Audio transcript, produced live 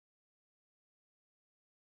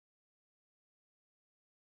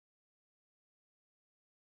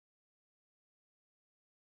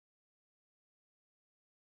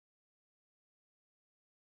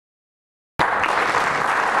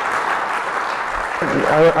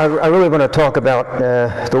I really want to talk about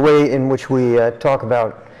the way in which we talk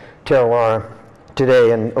about terroir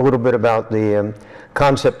today, and a little bit about the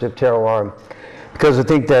concept of terroir, because I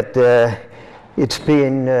think that it's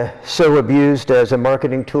been so abused as a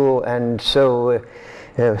marketing tool and so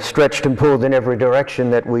stretched and pulled in every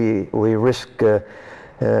direction that we risk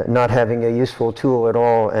not having a useful tool at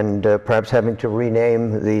all, and perhaps having to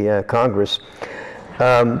rename the Congress.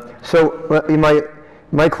 So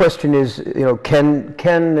my question is,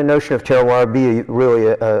 can the notion of terroir be really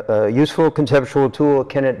a useful conceptual tool?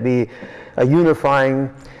 Can it be a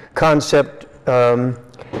unifying concept?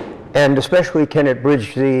 And especially, can it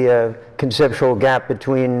bridge the conceptual gap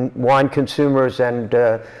between wine consumers and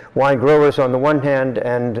wine growers on the one hand,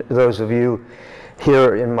 and those of you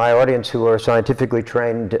here in my audience who are scientifically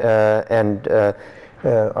trained and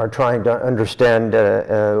are trying to understand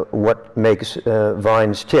what makes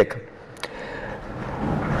vines tick?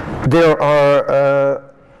 There are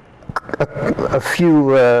a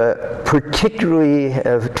few particularly,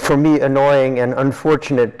 for me, annoying and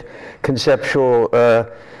unfortunate conceptual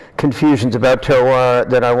confusions about terroir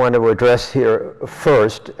that I want to address here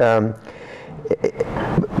first. There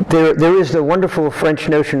is the wonderful French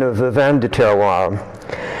notion of vin de terroir.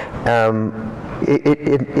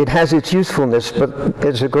 It has its usefulness, but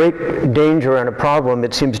there's a great danger and a problem,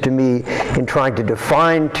 it seems to me, in trying to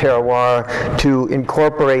define terroir to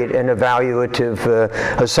incorporate an evaluative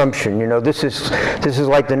assumption. This is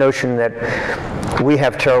like the notion that we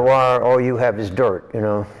have terroir, all you have is dirt.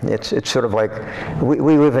 It's sort of like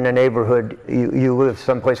we live in a neighborhood, you live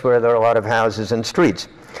someplace where there are a lot of houses and streets.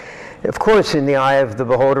 Of course, in the eye of the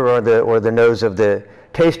beholder or the nose of the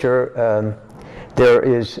taster, there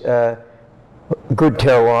is good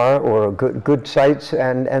terroir or good sites,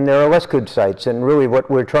 and there are less good sites. And really, what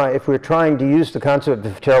if we're trying to use the concept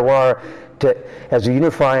of terroir as a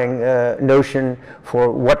unifying notion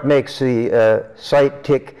for what makes the site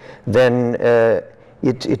tick, then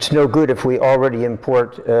it's no good if we already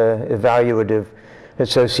import evaluative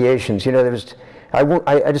associations. I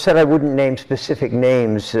just said I wouldn't name specific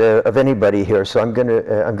names of anybody here, so I'm going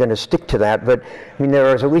to stick to that. But I mean,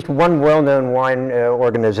 there is at least one well-known wine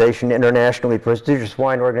organization, internationally prestigious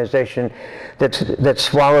wine organization, that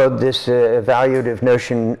swallowed this evaluative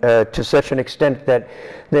notion to such an extent that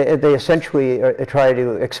they essentially try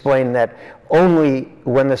to explain that only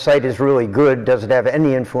when the site is really good does it have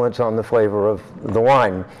any influence on the flavor of the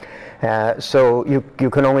wine. So you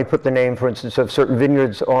can only put the name, for instance, of certain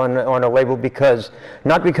vineyards on a label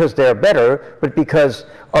not because they're better, but because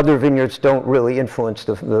other vineyards don't really influence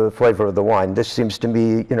the flavor of the wine. This seems to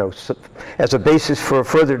me, as a basis for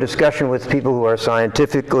further discussion with people who are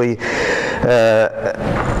scientifically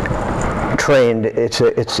trained, it's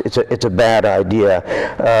a bad idea.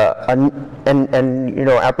 And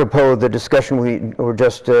apropos of the discussion we were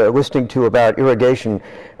just listening to about irrigation,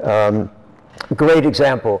 great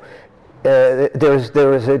example. There is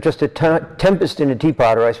just a tempest in a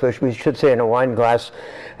teapot, or I suppose we should say in a wine glass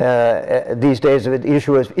these days. The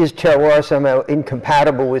issue is terroir somehow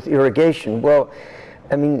incompatible with irrigation? Well,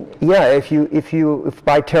 I mean, yeah, if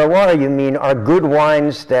by terroir you mean are good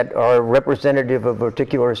wines that are representative of a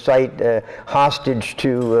particular site hostage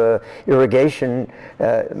to irrigation,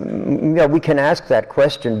 we can ask that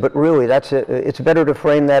question, but really it's better to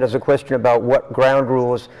frame that as a question about what ground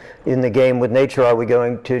rules in the game with nature are we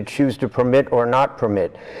going to choose to permit or not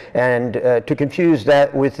permit, and to confuse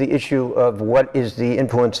that with the issue of what is the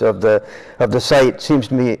influence of the site seems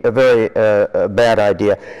to me a very bad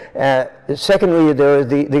idea. Secondly,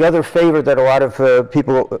 the other favor that a lot of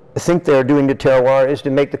people think they're doing to terroir is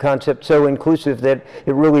to make the concept so inclusive that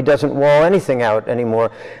it really doesn't wall anything out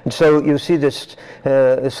anymore. And so you see this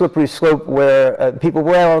slippery slope where people,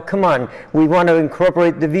 well, come on, we want to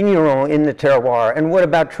incorporate the vigneron in the terroir, and what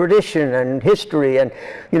about tradition and history? And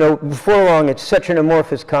before long, it's such an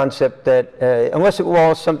amorphous concept that unless it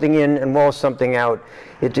walls something in and walls something out,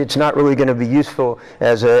 it's not really going to be useful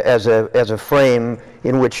as a frame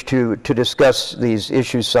in which to discuss these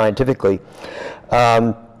issues scientifically.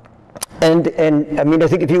 And I mean, I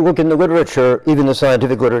think if you look in the literature, even the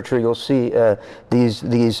scientific literature, you'll see this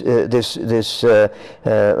importation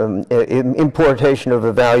of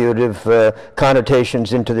evaluative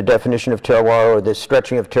connotations into the definition of terroir, or this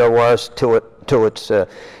stretching of terroirs till it's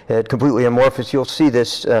completely amorphous. You'll see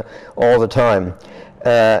this all the time.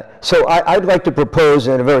 So I'd like to propose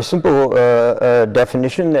in a very simple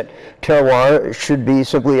definition that terroir should be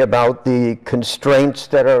simply about the constraints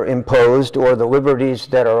that are imposed or the liberties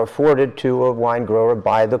that are afforded to a wine grower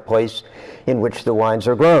by the place in which the wines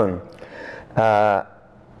are grown.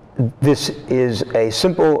 this is a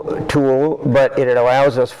simple tool, but it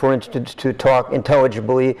allows us, for instance, to talk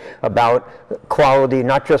intelligibly about quality,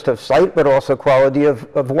 not just of site, but also quality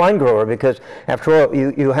of wine grower, because after all,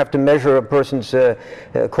 you have to measure a person's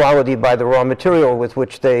quality by the raw material with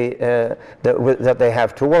which that they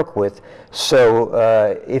have to work with.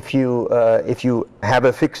 So if you have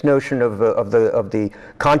a fixed notion of the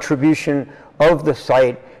contribution of the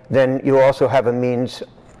site, then you also have a means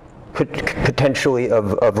potentially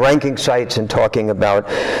of ranking sites and talking about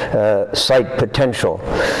site potential.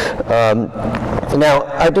 Now,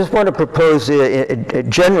 I just want to propose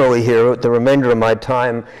generally here, the remainder of my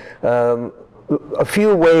time, a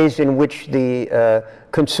few ways in which the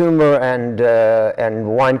consumer and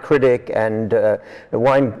wine critic and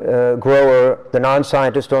wine grower, the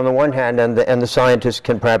non-scientist on the one hand, and the scientist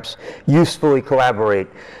can perhaps usefully collaborate.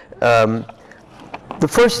 The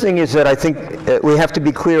first thing is that I think we have to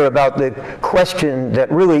be clear about the question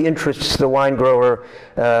that really interests the wine grower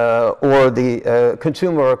or the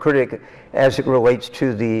consumer or critic as it relates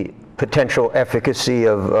to the potential efficacy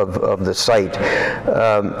of the site.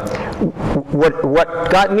 What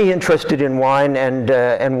got me interested in wine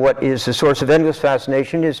and what is a source of endless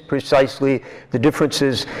fascination is precisely the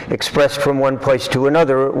differences expressed from one place to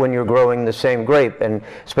another when you're growing the same grape. And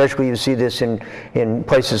especially you see this in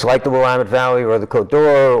places like the Willamette Valley or the Côte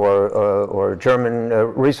d'Or or German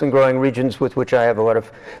Riesling growing regions with which I have a lot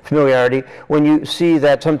of familiarity, when you see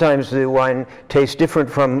that sometimes the wine tastes different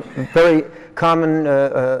from very common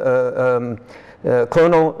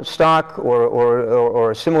clonal stock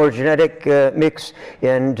or similar genetic mix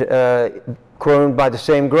and grown by the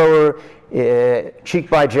same grower, cheek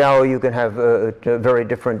by jowl, you can have very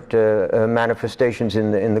different manifestations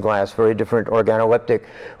in the glass, very different organoleptic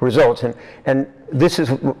results. And this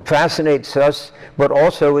fascinates us, but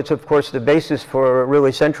also it's of course the basis for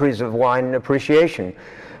really centuries of wine appreciation.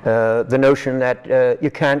 The notion that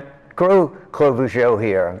you can't grow Clos Vougeot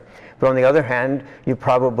here. But on the other hand, you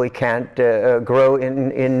probably can't grow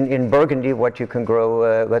in Burgundy what you can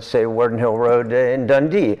grow, let's say, Warden Hill Road in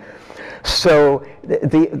Dundee. So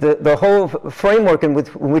the whole framework in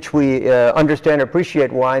which we understand and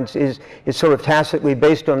appreciate wines is sort of tacitly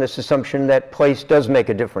based on this assumption that place does make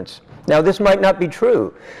a difference. Now, this might not be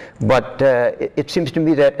true, but it seems to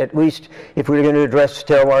me that at least if we're going to address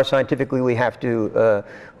terroir scientifically, we have to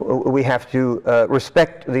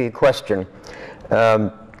respect the question.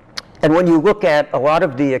 And when you look at a lot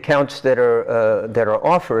of the accounts that are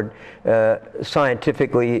offered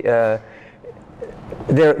scientifically,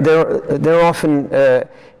 they're often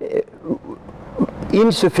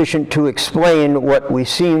insufficient to explain what we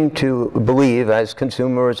seem to believe as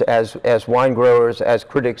consumers, as wine growers, as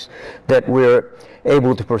critics, that we're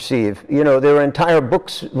able to perceive. You know, there are entire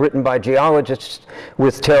books written by geologists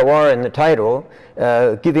with terroir in the title,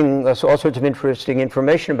 giving us all sorts of interesting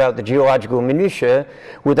information about the geological minutiae,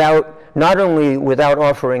 not only without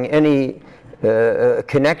offering any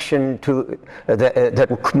connection to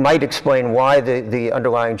that might explain why the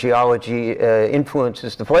underlying geology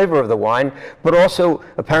influences the flavor of the wine, but also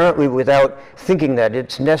apparently without thinking that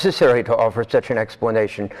it's necessary to offer such an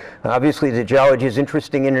explanation. Obviously, the geology is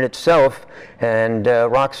interesting in itself, and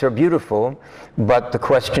rocks are beautiful, but the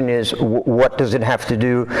question is, what does it have to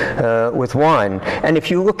do with wine? And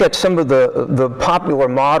if you look at some of the popular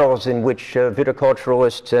models in which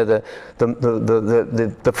viticulturalists,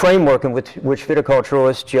 the framework in which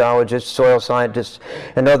viticulturalists, geologists, soil scientists,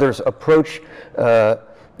 and others approach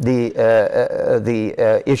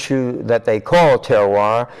the issue that they call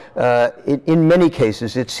terroir, in many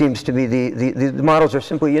cases it seems to me the models are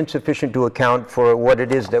simply insufficient to account for what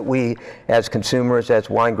it is that we as consumers, as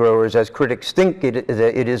wine growers, as critics think it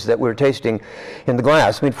is that we're tasting in the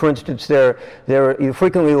glass. I mean, for instance, you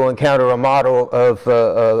frequently will encounter a model of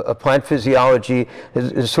a plant physiology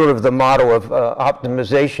is sort of the model of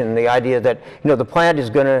optimization, the idea that, you know, the plant is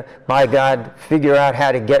going to, by God, figure out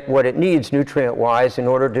how to get what it needs nutrient-wise in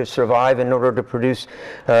order to survive, in order to produce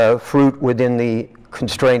fruit within the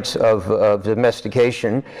constraints of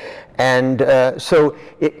domestication. And so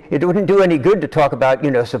it wouldn't do any good to talk about, you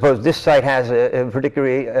know, suppose this site has a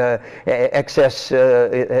particularly excess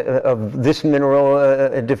of this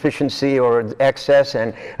mineral deficiency or excess,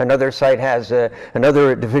 and another site has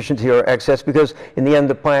another deficiency or excess, because in the end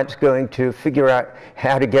the plant's going to figure out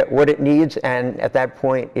how to get what it needs, and at that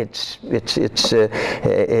point it's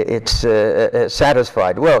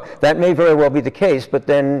satisfied. Well, that may very well be the case, but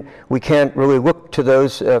then we can't really look to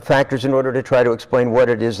those factors in order to try to explain what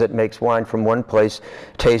it is that makes wine from one place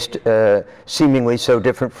taste seemingly so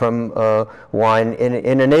different from wine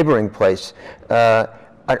in a neighboring place.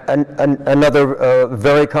 Another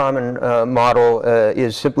very common model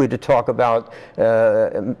is simply to talk about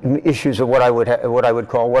issues of what I would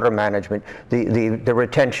call water management, the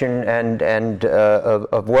retention and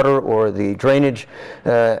of water, or the drainage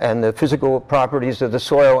and the physical properties of the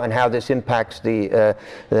soil, and how this impacts the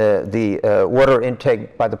water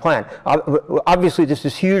intake by the plant. Obviously, this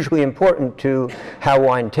is hugely important to how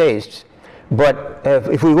wine tastes. But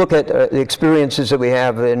if we look at the experiences that we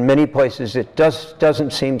have in many places, it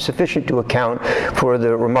doesn't seem sufficient to account for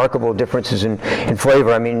the remarkable differences in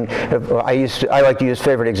flavor. I mean, I like to use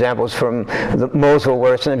favorite examples from the Mosel,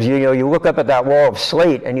 where sometimes you look up at that wall of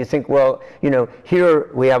slate and you think, well, here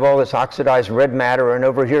we have all this oxidized red matter, and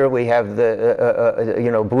over here we have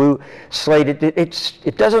the blue slate.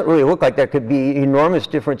 It doesn't really look like there could be enormous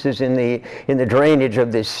differences in the drainage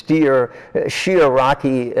of this sheer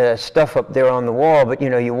rocky stuff up there on the wall, but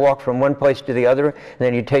you walk from one place to the other, and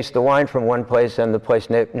then you taste the wine from one place and the place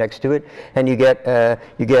next to it, and you get a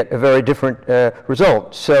very different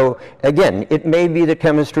result. So again, it may be that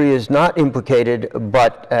chemistry is not implicated,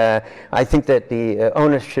 but I think that the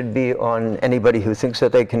onus should be on anybody who thinks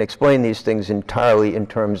that they can explain these things entirely in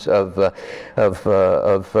terms of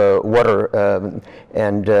water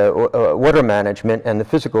and water management and the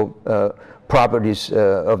physical properties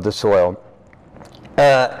of the soil.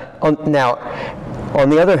 Now, on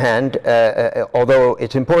the other hand, although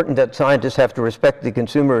it's important that scientists have to respect the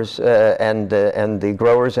consumers and the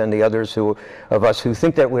growers and the others of us who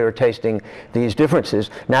think that we are tasting these differences,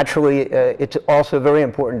 naturally it's also very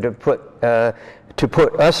important to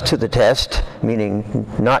put us to the test, meaning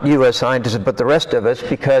not you as scientists, but the rest of us,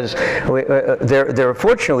 because there are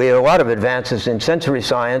fortunately a lot of advances in sensory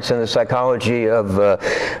science and the psychology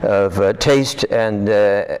of taste and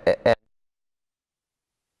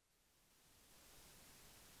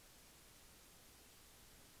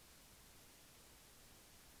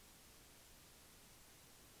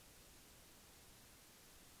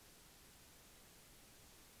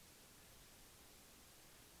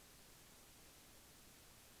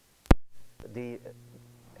the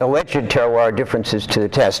alleged terroir differences to the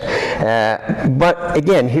test, but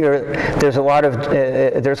again, here there's a lot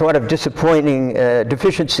of disappointing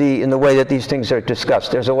deficiency in the way that these things are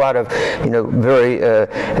discussed. There's a lot of very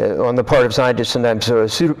on the part of scientists sometimes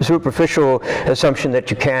superficial assumption that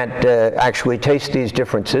you can't actually taste these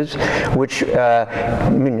differences, which I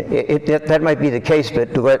mean that might be the case,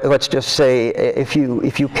 but let's just say if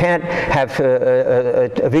you can't have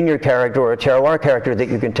a vineyard character or a terroir character that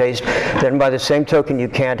you can taste, then by the same token you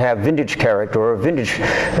can't have vintage character or vintage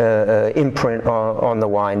imprint on the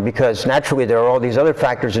wine, because naturally there are all these other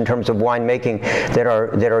factors in terms of winemaking that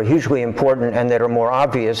are hugely important and that are more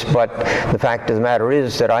obvious. But the fact of the matter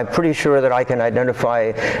is that I'm pretty sure that I can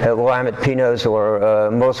identify Willamette Pinots or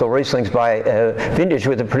Mosel Rieslings by vintage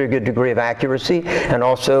with a pretty good degree of accuracy, and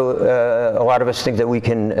also a lot of us think that we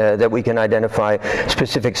can identify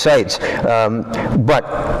specific sites. But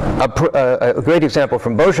a great example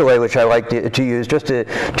from Beaujolais, which I like to use just to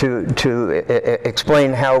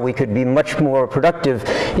explain how we could be much more productive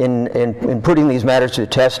in putting these matters to the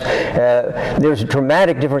test. There's a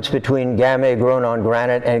dramatic difference between Gamay grown on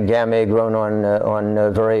granite and Gamay grown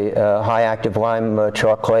on very high active lime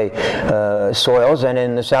chalk clay soils. And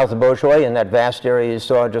in the south of Beaujolais, in that vast area you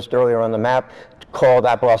saw just earlier on the map, called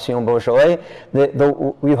Appellation Beaujolais,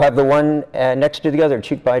 you have the one next to the other,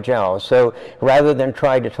 cheek by jowl. So rather than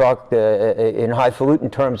try to talk in highfalutin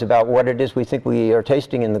terms about what it is we think we are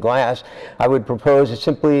tasting in the glass, I would propose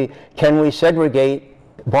simply, can we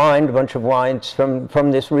bind a bunch of wines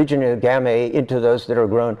from this region of Gamay into those that are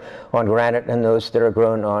grown on granite and those that are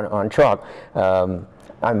grown on chalk.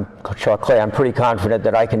 I'm chalk clay. I'm pretty confident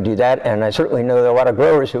that I can do that, and I certainly know there are a lot of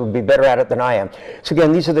growers who would be better at it than I am. So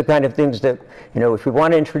again, these are the kind of things that, if we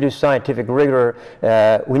want to introduce scientific rigor,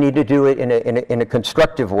 we need to do it in a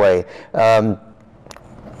constructive way.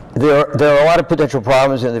 There are a lot of potential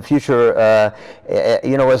problems in the future.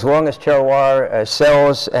 As long as terroir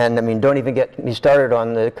sells, and I mean, don't even get me started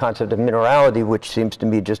on the concept of minerality, which seems to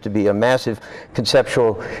me just to be a massive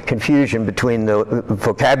conceptual confusion between the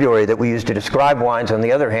vocabulary that we use to describe wines on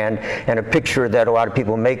the other hand, and a picture that a lot of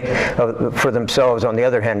people make for themselves on the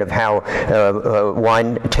other hand of how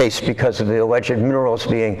wine tastes because of the alleged minerals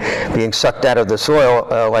being sucked out of the soil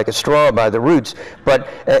like a straw by the roots. But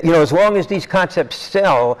as long as these concepts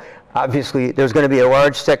sell, obviously there's going to be a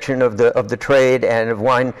large section of the trade and of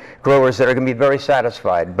wine growers that are going to be very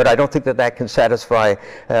satisfied, but I don't think that that can satisfy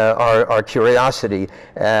our curiosity.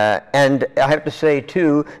 And I have to say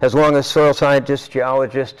too, as long as soil scientists,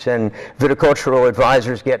 geologists, and viticultural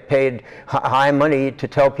advisors get paid high money to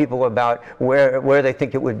tell people about where they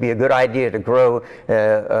think it would be a good idea to grow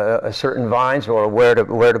certain vines, or where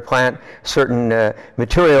to plant certain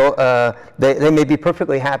material, they may be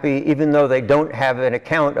perfectly happy, even though they don't have an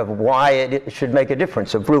account of why it should make a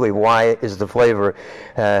difference, of really why is the flavor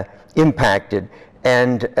impacted.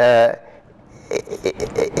 And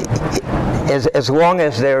as long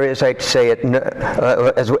as there is, I'd say it,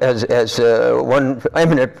 as one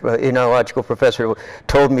eminent enological professor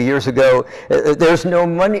told me years ago, there's no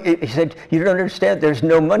money. He said, "You don't understand. There's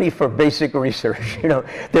no money for basic research.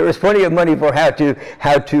 There is plenty of money for how to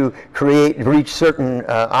reach certain,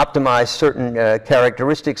 optimize certain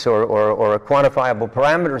characteristics or quantifiable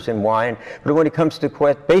parameters in wine. But when it comes to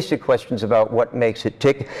basic questions about what makes it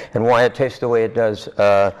tick and why it tastes the way it does,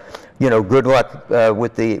 good luck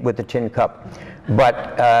with the tin cup."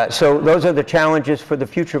 But so those are the challenges for the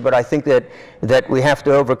future, but I think that we have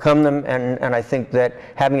to overcome them, and I think that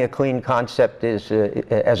having a clean concept is,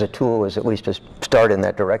 as a tool, is at least a start in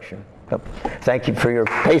that direction. So, thank you for your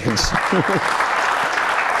patience.